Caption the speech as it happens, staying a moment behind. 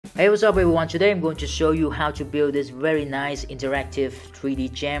Hey, what's up everyone? Today I'm going to show you how to build this very nice interactive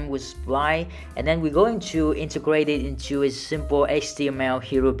 3D gem with Spline, and then we're going to integrate it into a simple HTML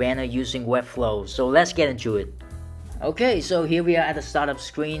hero banner using Webflow. So let's get into it. Okay, so here we are at the startup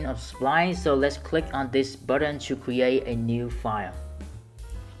screen of Spline. So let's click on this button to create a new file.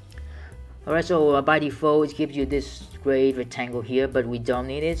 Alright, so by default it gives you this gray rectangle here, but we don't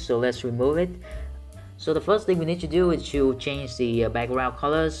need it, so let's remove it. So the first thing we need to do is to change the background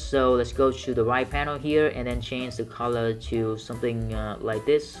colors. So let's go to the right panel here and then change the color to something like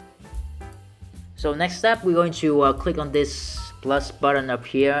this. So next step, we're going to click on this plus button up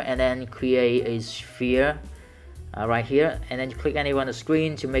here and then create a sphere right here, and then you click anywhere on the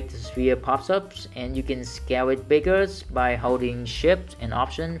screen to make the sphere pops up, and you can scale it bigger by holding Shift and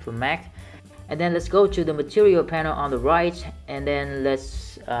Option for Mac. And then let's go to the material panel on the right, and then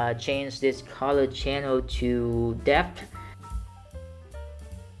let's change this color channel to depth.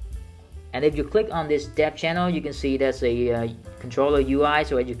 And if you click on this depth channel, you can see there's a controller UI,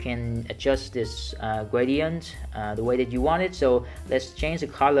 so that you can adjust this gradient the way that you want it. So let's change the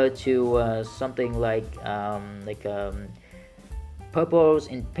color to something like purples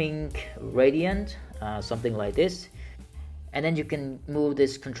and pink gradient, something like this. And then you can move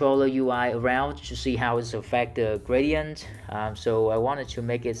this controller UI around to see how it's affect the gradient. So I wanted to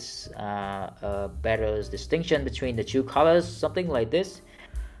make it a better distinction between the two colors, something like this.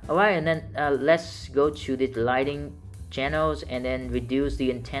 Alright, and then let's go to the lighting channels and then reduce the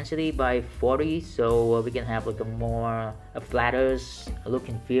intensity by 40, so we can have like a flatter look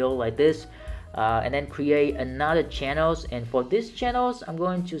and feel like this. And then create another channels, and for these channels I'm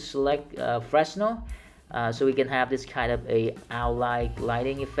going to select Fresnel. So we can have this kind of a outline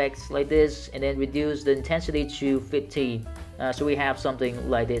lighting effects like this, and then reduce the intensity to 50, so we have something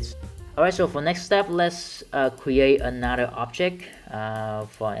like this. Alright, so for next step, let's create another object,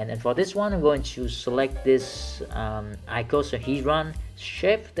 for this one I'm going to select this icosahedron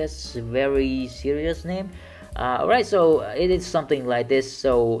shape. That's a very serious name. Alright, so it is something like this,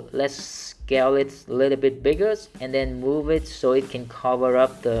 so let's scale it a little bit bigger and then move it so it can cover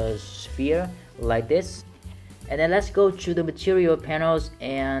up the sphere like this. And then let's go to the material panels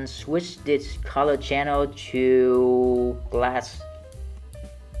and switch this color channel to glass.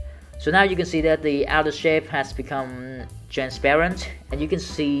 So now you can see that the outer shape has become transparent, and you can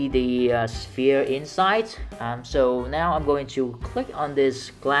see the sphere inside. So now I'm going to click on this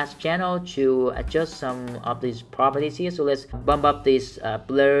glass channel to adjust some of these properties here. So let's bump up these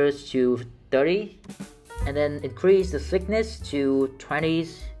blurs to 30, and then increase the thickness to 20.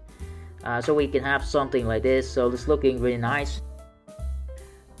 So we can have something like this, so it's looking really nice.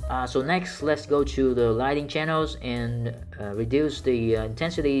 So next, let's go to the lighting channels and reduce the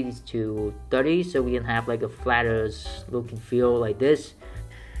intensity to 30, so we can have like a flatter look and feel like this.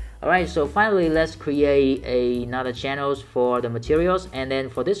 Alright, so finally let's create another channels for the materials, and then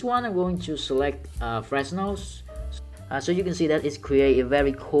for this one I'm going to select Fresnels. So you can see that it's create a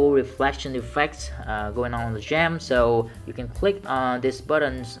very cool reflection effect going on the gem. So you can click on this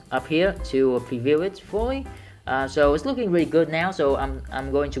buttons up here to preview it fully. So it's looking really good now, so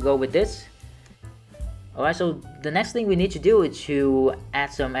I'm going to go with this. Alright, so the next thing we need to do is to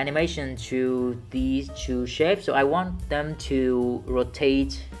add some animation to these two shapes. So I want them to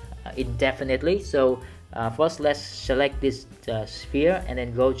rotate indefinitely. So first let's select this sphere and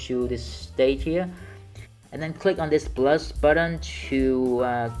then go to this state here, and then click on this plus button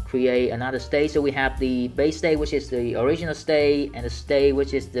to create another state. So we have the base state, which is the original state, and the state,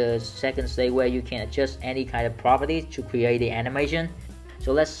 which is the second state, where you can adjust any kind of property to create the animation.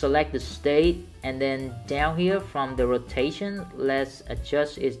 So let's select the state, and then down here from the rotation, let's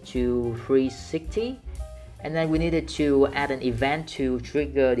adjust it to 360. And then we needed to add an event to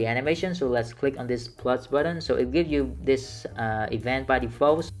trigger the animation. So let's click on this plus button. So it gives you this event by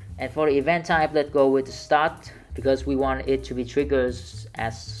default. And for the event type, let's go with the start, because we want it to be triggered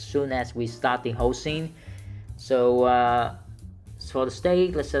as soon as we start the whole scene. So for the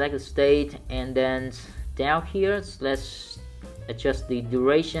state, let's select the state, and then down here let's adjust the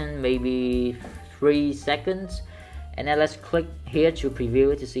duration, maybe 3 seconds. And then let's click here to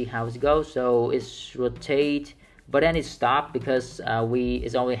preview it to see how it goes. So it's rotate, but then it stopped because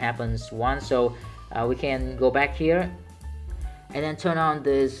it only happens once. So we can go back here and then turn on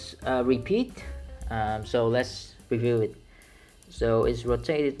this repeat. So let's preview it. So it's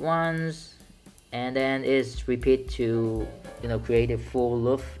rotated once, and then it's repeat to create a full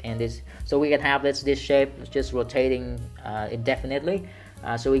loop. And this, so we can have this shape just rotating indefinitely.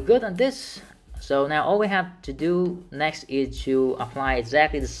 So we're good on this. So now all we have to do next is to apply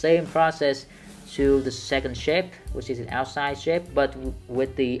exactly the same process to the second shape, which is an outside shape, but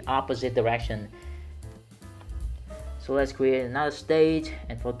with the opposite direction. So let's create another state,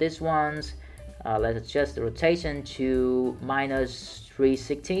 and for this ones, let's adjust the rotation to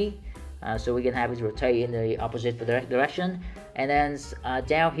 -360, so we can have it rotate in the opposite direction. And then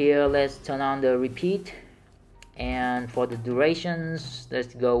down here, let's turn on the repeat. And for the durations,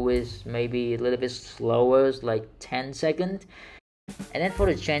 let's go with maybe a little bit slower, like 10 seconds. And then for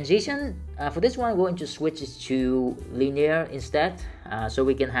the transition, for this one, we're going to switch it to linear instead, so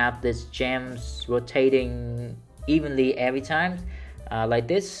we can have this gems rotating evenly every time, like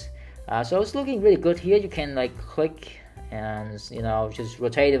this. So it's looking really good here. You can like click and just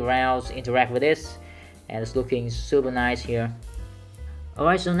rotate it around, interact with this, and it's looking super nice here.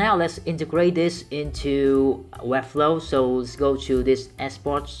 Alright, so now let's integrate this into Webflow. So let's go to this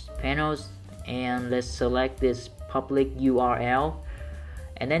export panels and let's select this public URL.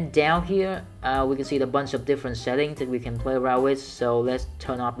 And then down here, we can see the bunch of different settings that we can play around with. So let's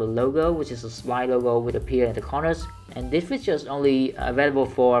turn off the logo, which is a Spline logo will appear at the corners. And this feature is only available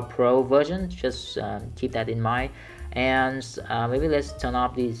for Pro version, just keep that in mind. And maybe let's turn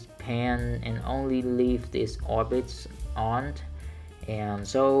off this pan and only leave these orbits on. And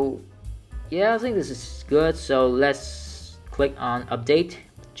so yeah, I think this is good. So let's click on update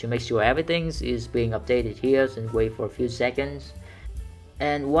to make sure everything is being updated here, and wait for a few seconds.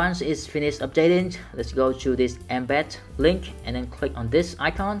 And once it's finished updating, let's go to this embed link and then click on this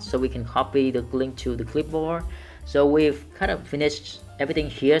icon so we can copy the link to the clipboard. So we've kind of finished everything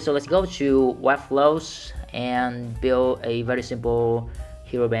here. So let's go to Webflows and build a very simple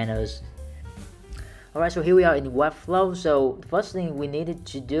hero banners. Alright, so here we are in Webflow. So the first thing we needed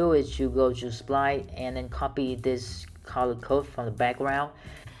to do is to go to Spline and then copy this color code from the background,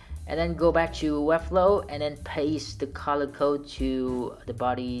 and then go back to Webflow and then paste the color code to the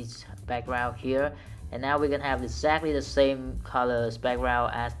body's background here. And now we're gonna have exactly the same colors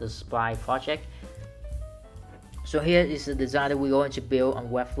background as the Spline project. So here is the design that we're going to build on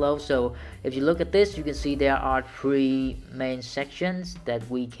Webflow. So if you look at this, you can see there are 3 main sections that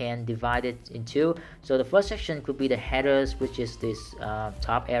we can divide it into. So the first section could be the headers, which is this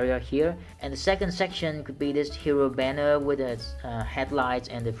top area here. And the second section could be this hero banner with its headlights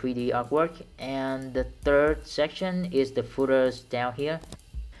and the 3D artwork. And the third section is the footers down here.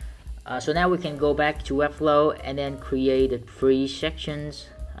 So now we can go back to Webflow and then create the 3 sections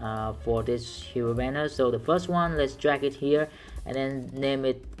for this hero banner. So the first one, let's drag it here and then name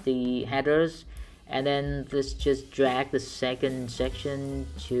it the headers, and then let's just drag the second section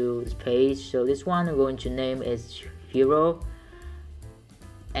to this page. So this one we're going to name as hero,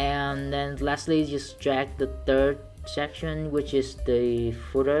 and then lastly just drag the third section, which is the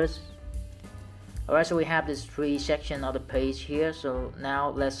footers. Alright, so we have this 3 section of the page here. So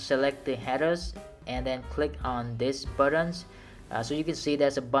now let's select the headers and then click on these buttons. So you can see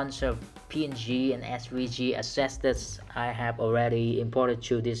there's a bunch of PNG and SVG assets that I have already imported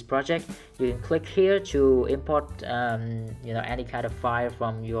to this project. You can click here to import any kind of file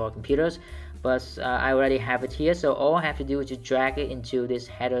from your computers, but I already have it here. So all I have to do is to drag it into this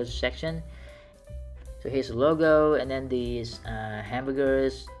header section. So here's the logo, and then these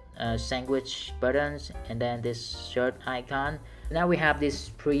hamburgers, sandwich buttons, and then this shirt icon. Now we have these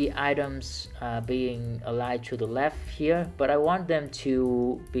 3 items being aligned to the left here, but I want them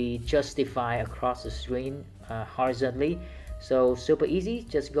to be justified across the screen horizontally. So super easy,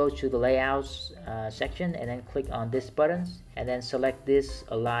 just go to the layouts section and then click on this buttons and then select this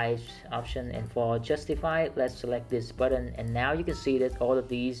align option, and for justify let's select this button. And now you can see that all of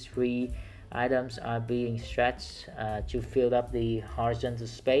these 3 items are being stretched to fill up the horizontal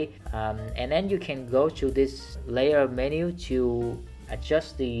space, and then you can go to this layer menu to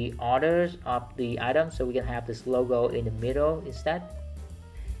adjust the orders of the items, so we can have this logo in the middle instead.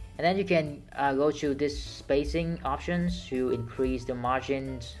 And then you can go to this spacing options to increase the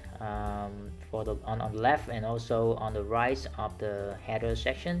margins for the on the left and also on the right of the header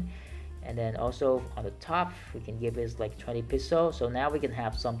section. And then also on the top we can give it like 20 pixels. So now we can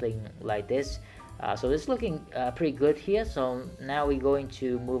have something like this. So it's looking pretty good here. So now we're going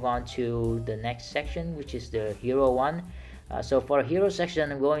to move on to the next section, which is the hero one. So for hero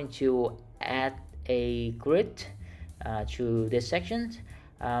section, I'm going to add a grid to this section.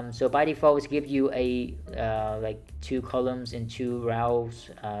 So by default, it gives you a like 2 columns and 2 rows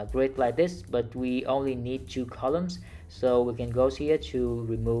grid like this, but we only need 2 columns. So we can go here to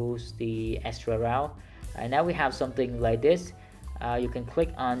remove the extra row, and now we have something like this. You can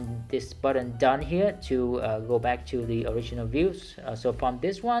click on this button done here to go back to the original views. So from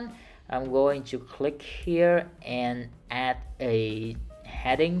this one, I'm going to click here and add a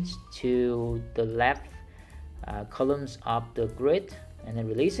headings to the left columns of the grid, and then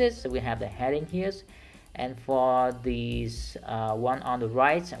release it. So we have the heading here, and for these one on the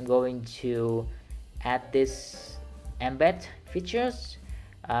right, I'm going to add this embed features.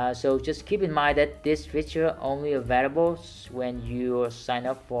 So just keep in mind that this feature only available when you sign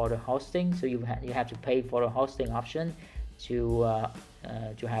up for the hosting. So you have to pay for the hosting option to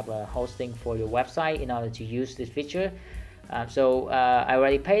have a hosting for your website in order to use this feature. So I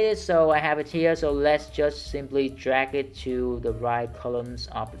already paid it, so I have it here. So let's just simply drag it to the right columns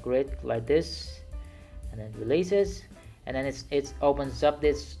of the grid like this, and then release it. And then it opens up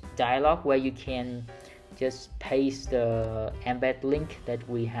this dialog where you can just paste the embed link that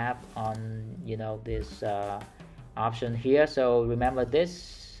we have on this option here. So remember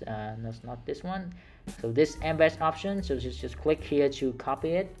this, that's not this one. So this embed option, so just click here to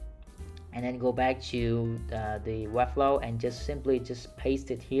copy it, and then go back to the Webflow and just simply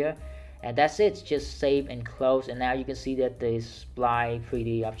paste it here, and that's it. Just save and close, and now you can see that the Spline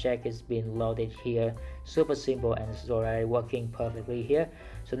 3D object is being loaded here. Super simple, and it's already working perfectly here.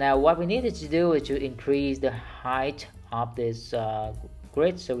 So now what we needed to do is to increase the height of this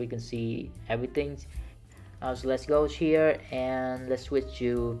grid so we can see everything. So let's go here and let's switch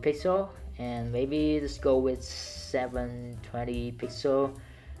to pixel, and maybe let's go with 720 pixel.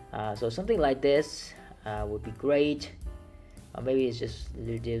 So something like this would be great. Or maybe it's just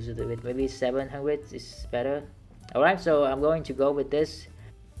reduce it a bit. Maybe 700 is better. Alright, so I'm going to go with this.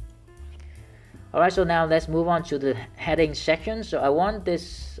 Alright, so now let's move on to the heading section. So I want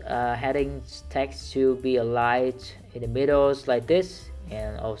this heading text to be aligned in the middle like this,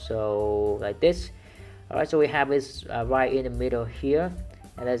 and also like this. Alright, so we have this right in the middle here,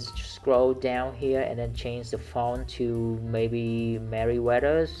 and let's scroll down here and then change the font to maybe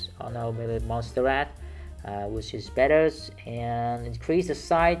Merryweather's, or no, maybe Monsterrat, which is better, and increase the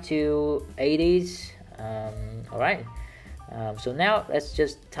size to 80s. Alright. So now let's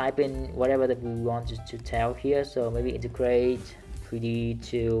just type in whatever that we want to tell here. So maybe integrate 3D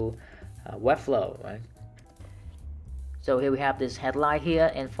to Webflow, right? So here we have this headline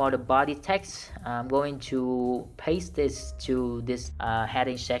here, and for the body text, I'm going to paste this to this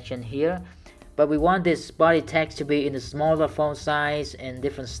heading section here. But we want this body text to be in a smaller font size and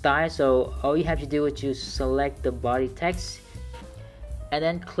different style. So all you have to do is to select the body text, and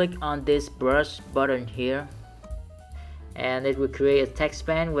then click on this brush button here, and it will create a text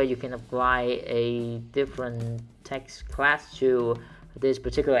span where you can apply a different text class to this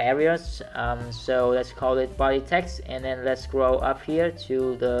particular areas. So let's call it body text, and then let's scroll up here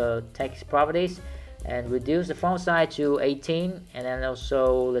to the text properties and reduce the font size to 18, and then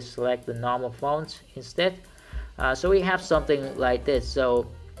also let's select the normal font instead. So we have something like this. So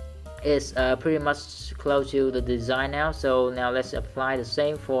it's pretty much close to the design now. So now let's apply the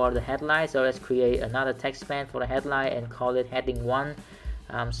same for the headline. So let's create another text span for the headline and call it heading 1.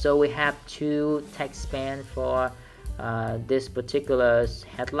 So we have two text span for this particular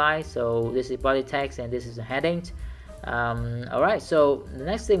headline. So this is body text and this is a heading. Alright, so the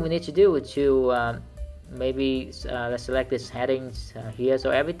next thing we need to do is to maybe let's select this headings here, so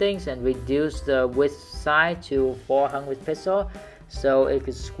everything, and reduce the width size to 400 pixel, so it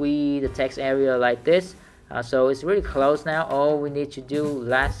could squeeze the text area like this. So it's really close now. All we need to do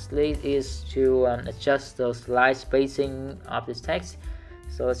lastly is to adjust the line spacing of this text.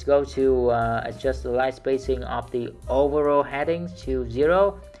 So let's go to adjust the line spacing of the overall heading to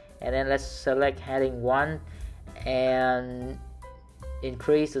 0, and then let's select heading 1 and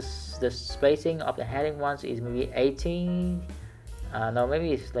increase the spacing of the heading ones is maybe 18. No,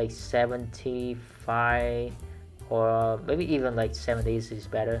 maybe it's like 75, or maybe even like 70 is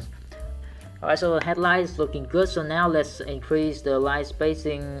better. Alright, so the headline is looking good. So now let's increase the line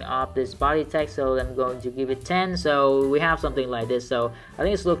spacing of this body text. So I'm going to give it 10. So we have something like this. So I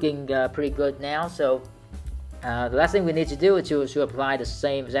think it's looking pretty good now. So the last thing we need to do is to apply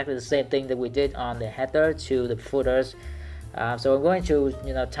exactly the same thing that we did on the header to the footers. So I'm going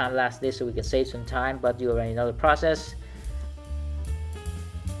to time lapse this so we can save some time, but you already know the process.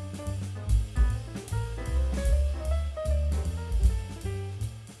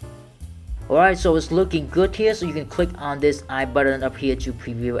 Alright, so it's looking good here. So you can click on this I button up here to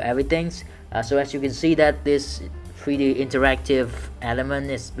preview everything. So as you can see that this 3D interactive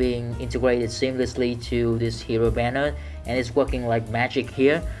element is being integrated seamlessly to this hero banner, and it's working like magic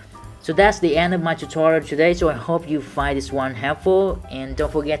here. So that's the end of my tutorial today. So I hope you find this one helpful, and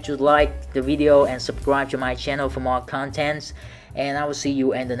don't forget to like the video and subscribe to my channel for more contents, and I will see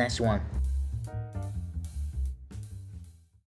you in the next one.